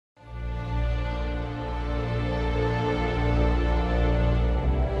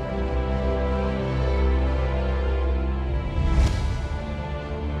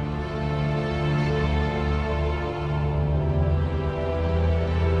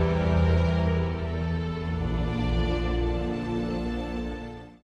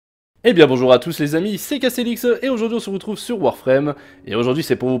Eh bien bonjour à tous les amis, c'est CASTIELIX et aujourd'hui on se retrouve sur Warframe. Et aujourd'hui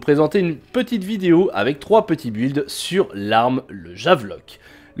c'est pour vous présenter une petite vidéo avec 3 petits builds sur l'arme, le Javlok.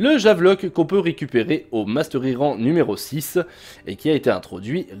 Le Javlok qu'on peut récupérer au Mastery rang numéro 6 et qui a été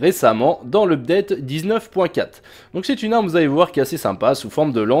introduit récemment dans l'update 19.4. Donc c'est une arme, vous allez voir, qui est assez sympa, sous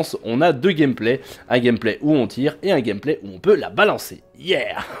forme de lance. On a deux gameplays, un gameplay où on tire et un gameplay où on peut la balancer.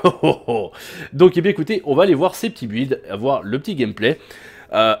 Yeah. Donc eh bien écoutez, on va aller voir ces petits builds, voir le petit gameplay.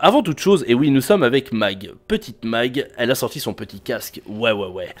 Avant toute chose, et oui, nous sommes avec Mag. Petite Mag, elle a sorti son petit casque. Ouais.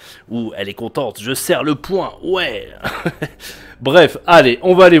 Ouh, elle est contente, je serre le poing, ouais. Bref, allez,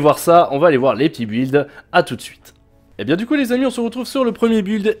 on va aller voir ça, on va aller voir les petits builds. À tout de suite. Et bien du coup les amis, on se retrouve sur le premier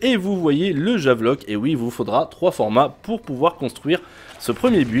build et vous voyez le Javlok. Et oui, il vous faudra 3 formats pour pouvoir construire ce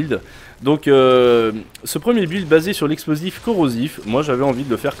premier build. Donc ce premier build basé sur l'explosif corrosif, moi j'avais envie de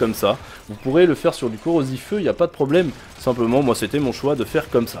le faire comme ça. Vous pourrez le faire sur du corrosif feu, il n'y a pas de problème. Simplement moi c'était mon choix de faire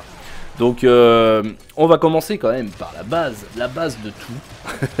comme ça. Donc on va commencer quand même par la base de tout.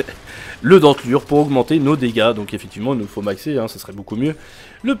 Le dentelure pour augmenter nos dégâts, donc effectivement il nous faut maxer, hein, ça serait beaucoup mieux.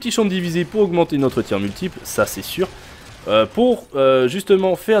 Le petit champ de divisé pour augmenter notre tir multiple, ça c'est sûr. Pour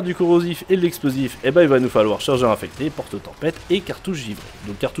justement faire du corrosif et de l'explosif, eh ben, il va nous falloir chargeur infecté, porte-tempête et cartouche givrée.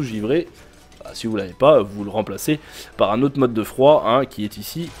 Donc cartouche givrée, bah, si vous l'avez pas, vous le remplacez par un autre mode de froid, hein, qui est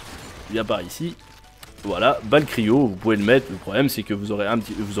ici, bien par ici. Voilà, balle cryo, vous pouvez le mettre. Le problème c'est que vous aurez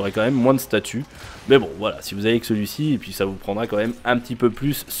quand même moins de statuts. Mais bon, voilà, si vous avez que celui-ci, et puis ça vous prendra quand même un petit peu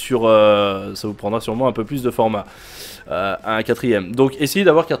plus sur... ça vous prendra sûrement un peu plus de format. Un quatrième. Donc essayez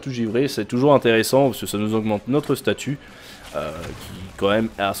d'avoir cartouche givrée, c'est toujours intéressant parce que ça nous augmente notre statut qui quand même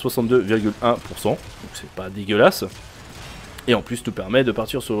est à 62,1%, donc c'est pas dégueulasse. Et en plus nous permet de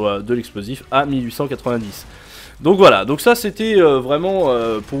partir sur de l'explosif à 1890. Donc voilà, donc ça c'était vraiment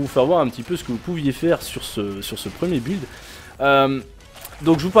pour vous faire voir un petit peu ce que vous pouviez faire sur ce premier build.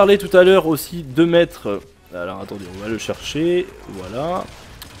 Donc je vous parlais tout à l'heure aussi de mettre... alors attendez, on va le chercher, voilà.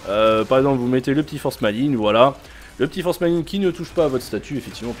 Par exemple vous mettez le petit force maligne, voilà. Le petit force maligne qui ne touche pas à votre statut,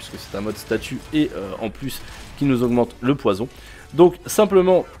 effectivement, puisque c'est un mode statut et en plus qui nous augmente le poison. Donc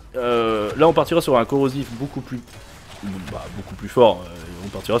simplement, là on partira sur un corrosif beaucoup plus fort. On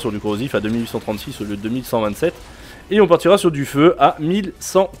partira sur du corrosif à 2836 au lieu de 2127. Et on partira sur du feu à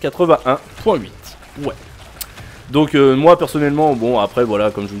 1181.8. Ouais. Donc moi personnellement, bon après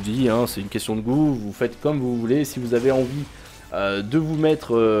voilà, comme je vous dis, hein, c'est une question de goût, vous faites comme vous voulez. Si vous avez envie de vous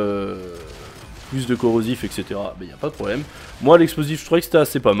mettre... plus de corrosif, etc. Il n'y a pas de problème. Moi, l'explosif, je trouvais que c'était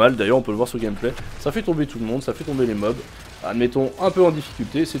assez pas mal. D'ailleurs, on peut le voir sur le gameplay. Ça fait tomber tout le monde, ça fait tomber les mobs. Admettons, un peu en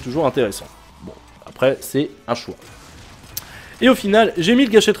difficulté, c'est toujours intéressant. Bon, après, c'est un choix. Et au final, j'ai mis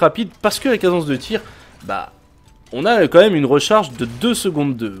le gâchette rapide parce que la cadence de tir, bah, on a quand même une recharge de 2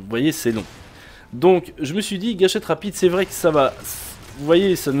 secondes 2. Vous voyez, c'est long. Donc, je me suis dit, gâchette rapide, c'est vrai que ça va... Vous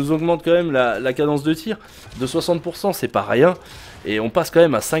voyez, ça nous augmente quand même la cadence de tir de 60%, c'est pas rien. Et on passe quand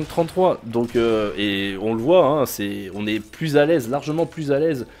même à 5,33. Donc, et on le voit, hein, on est plus à l'aise, largement plus à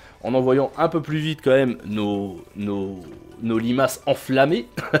l'aise, en envoyant un peu plus vite quand même nos limaces enflammées.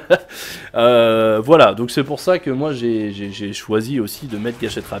 Voilà, donc c'est pour ça que moi j'ai choisi aussi de mettre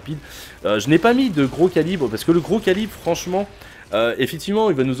gâchette rapide. Je n'ai pas mis de gros calibre, parce que le gros calibre, franchement... effectivement,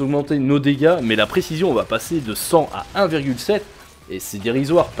 il va nous augmenter nos dégâts, mais la précision, on va passer de 100 à 1,7. Et c'est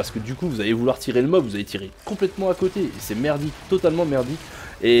dérisoire parce que du coup vous allez vouloir tirer le mob, vous allez tirer complètement à côté. Et c'est merdique, totalement merdique.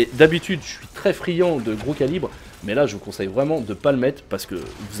 Et d'habitude je suis très friand de gros calibre, mais là je vous conseille vraiment de ne pas le mettre parce que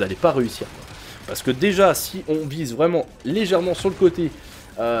vous n'allez pas réussir. Parce que déjà si on vise vraiment légèrement sur le côté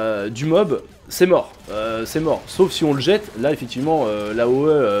du mob, c'est mort. C'est mort. Sauf si on le jette, là effectivement la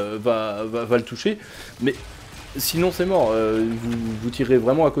OE va le toucher. Mais... sinon c'est mort, vous tirez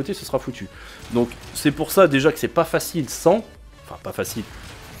vraiment à côté, ce sera foutu. Donc c'est pour ça déjà que c'est pas facile sans, enfin pas facile,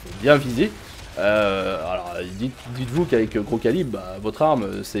 faut bien viser. Alors dites-vous qu'avec gros calibre, bah, votre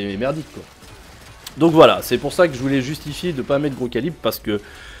arme c'est merdique quoi. Donc voilà, c'est pour ça que je voulais justifier de pas mettre gros calibre parce que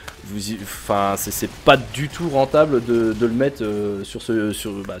c'est pas du tout rentable de le mettre sur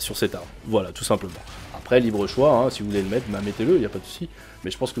cette arme. Voilà, tout simplement. Après, libre choix, hein, si vous voulez le mettre, bah, mettez-le, il n'y a pas de souci.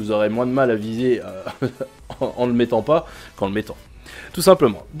 Mais je pense que vous aurez moins de mal à viser en le mettant pas qu'en le mettant. Tout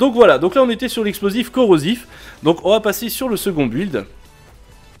simplement. Donc voilà, donc là on était sur l'explosif corrosif. Donc on va passer sur le second build.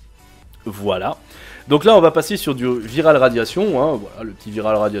 Voilà. Donc là on va passer sur du viral radiation, hein, voilà, le petit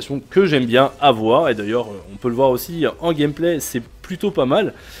viral radiation que j'aime bien avoir. Et d'ailleurs on peut le voir aussi en gameplay, c'est plutôt pas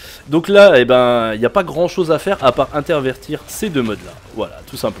mal. Donc là, eh ben, il n'y a pas grand chose à faire à part intervertir ces deux modes là. Voilà,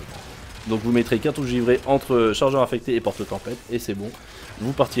 tout simplement. Donc vous mettrez cartouche givrée entre chargeur infecté et porte-tempête et c'est bon.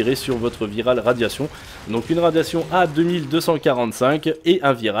 Vous partirez sur votre viral radiation. Donc une radiation à 2245 et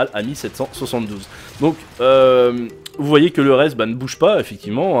un viral à 1772. Donc vous voyez que le reste ne bouge pas,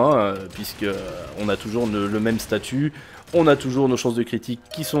 effectivement, hein, puisque on a toujours le même statut, on a toujours nos chances de critique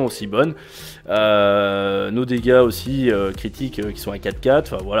qui sont aussi bonnes, nos dégâts aussi critiques qui sont à 4-4,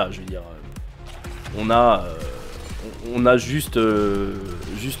 enfin voilà, je veux dire, on a juste le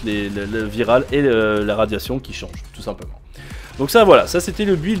viral et la radiation qui changent, tout simplement. Donc ça, voilà, ça c'était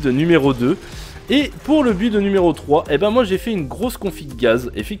le build numéro 2. Et pour le build numéro 3, eh ben moi j'ai fait une grosse config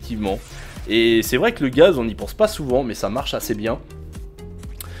gaz, effectivement. Et c'est vrai que le gaz, on n'y pense pas souvent, mais ça marche assez bien.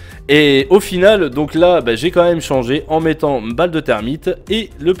 Et au final, donc là, bah, j'ai quand même changé en mettant balle de termite et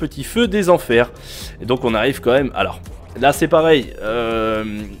le petit feu des enfers. Et donc on arrive quand même... Alors, là c'est pareil,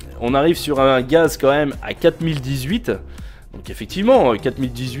 on arrive sur un gaz quand même à 4018. Donc effectivement,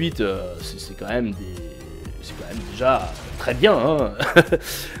 4018, c'est quand même déjà très bien, hein.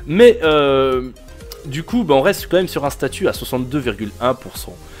 Mais du coup, bah, on reste quand même sur un statut à 62,1%.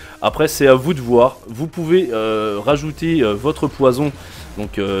 Après, c'est à vous de voir. Vous pouvez rajouter votre poison.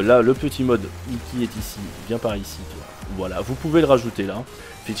 Donc là, le petit mode qui est ici, viens par ici. Voilà, vous pouvez le rajouter là.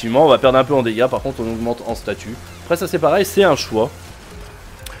 Effectivement, on va perdre un peu en dégâts. Par contre, on augmente en statut. Après, ça c'est pareil, c'est un choix.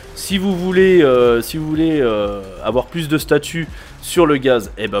 Si vous voulez, avoir plus de statut sur le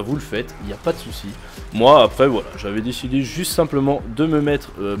gaz, eh ben vous le faites, il n'y a pas de souci. Moi, après, voilà, j'avais décidé juste simplement de me mettre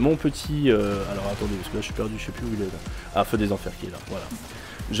mon petit... alors attendez, parce que là je suis perdu, je sais plus où il est là. Ah, feu des enfers qui est là, voilà.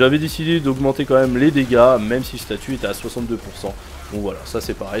 J'avais décidé d'augmenter quand même les dégâts, même si le statut était à 62%. Donc voilà, ça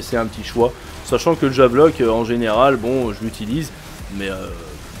c'est pareil, c'est un petit choix. Sachant que le Javlok, en général, bon, je l'utilise, mais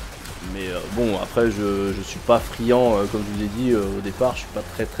bon, après je suis pas friand, comme je vous ai dit au départ, je suis pas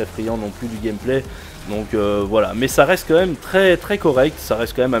très friand non plus du gameplay. Donc voilà, mais ça reste quand même très correct, ça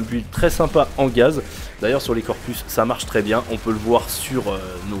reste quand même un build très sympa en gaz. D'ailleurs sur les corpus, ça marche très bien, on peut le voir sur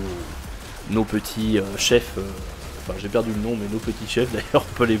nos petits chefs. Enfin, j'ai perdu le nom, mais nos petits chefs, d'ailleurs,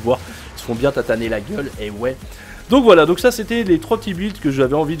 on peut les voir. Ils se font bien tataner la gueule, et ouais. Donc voilà, donc ça, c'était les 3 petits builds que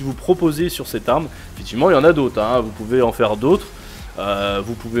j'avais envie de vous proposer sur cette arme. Effectivement, il y en a d'autres, hein. Vous pouvez en faire d'autres.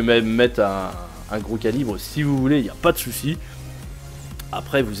 Vous pouvez même mettre un gros calibre si vous voulez, il n'y a pas de souci.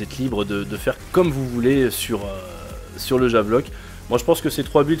 Après, vous êtes libre de faire comme vous voulez sur le Javlok. Moi, je pense que ces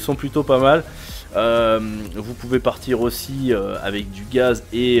 3 builds sont plutôt pas mal. Vous pouvez partir aussi avec du gaz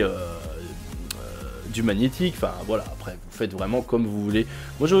et... du magnétique, enfin voilà, après vous faites vraiment comme vous voulez.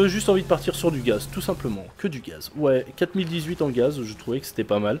 Moi j'avais juste envie de partir sur du gaz, tout simplement, que du gaz. Ouais, 4018 en gaz, je trouvais que c'était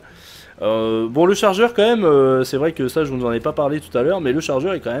pas mal. Bon, le chargeur quand même, c'est vrai que ça je vous en ai pas parlé tout à l'heure, mais le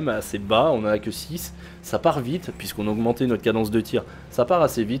chargeur est quand même assez bas, on en a que 6, ça part vite, puisqu'on a augmenté notre cadence de tir, ça part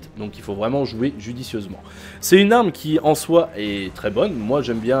assez vite, donc il faut vraiment jouer judicieusement. C'est une arme qui en soi est très bonne, moi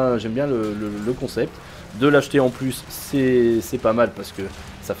j'aime bien le concept, de l'acheter en plus c'est pas mal, parce que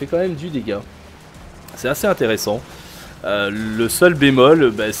ça fait quand même du dégât. C'est assez intéressant. Le seul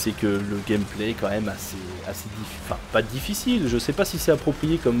bémol, bah, c'est que le gameplay est quand même assez enfin, pas difficile, je sais pas si c'est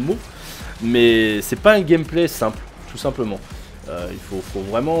approprié comme mot, mais c'est pas un gameplay simple, tout simplement. Il faut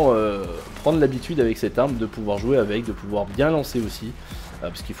vraiment prendre l'habitude avec cette arme, de pouvoir jouer avec, de pouvoir bien lancer aussi,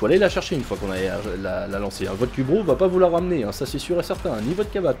 parce qu'il faut aller la chercher une fois qu'on a la lancée. Hein. Votre cubro va pas vous la ramener, hein, ça c'est sûr et certain, ni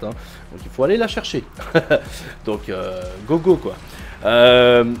votre cavate, hein. Donc il faut aller la chercher. Donc go quoi.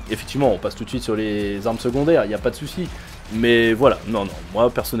 Effectivement, on passe tout de suite sur les armes secondaires, il n'y a pas de souci. Mais voilà, non, moi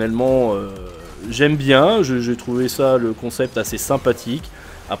personnellement, j'aime bien, j'ai trouvé ça, le concept assez sympathique.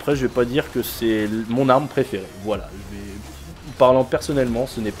 Après, je vais pas dire que c'est mon arme préférée. Voilà, parlant personnellement,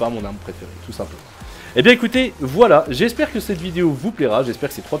 ce n'est pas mon arme préférée, tout simplement. Eh bien écoutez, voilà, j'espère que cette vidéo vous plaira, j'espère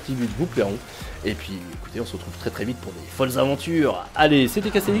que ces 3 petits builds vous plairont. Et puis écoutez, on se retrouve très vite pour des folles aventures. Allez, c'était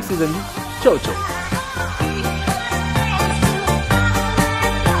CASTIELIX les amis, ciao ciao.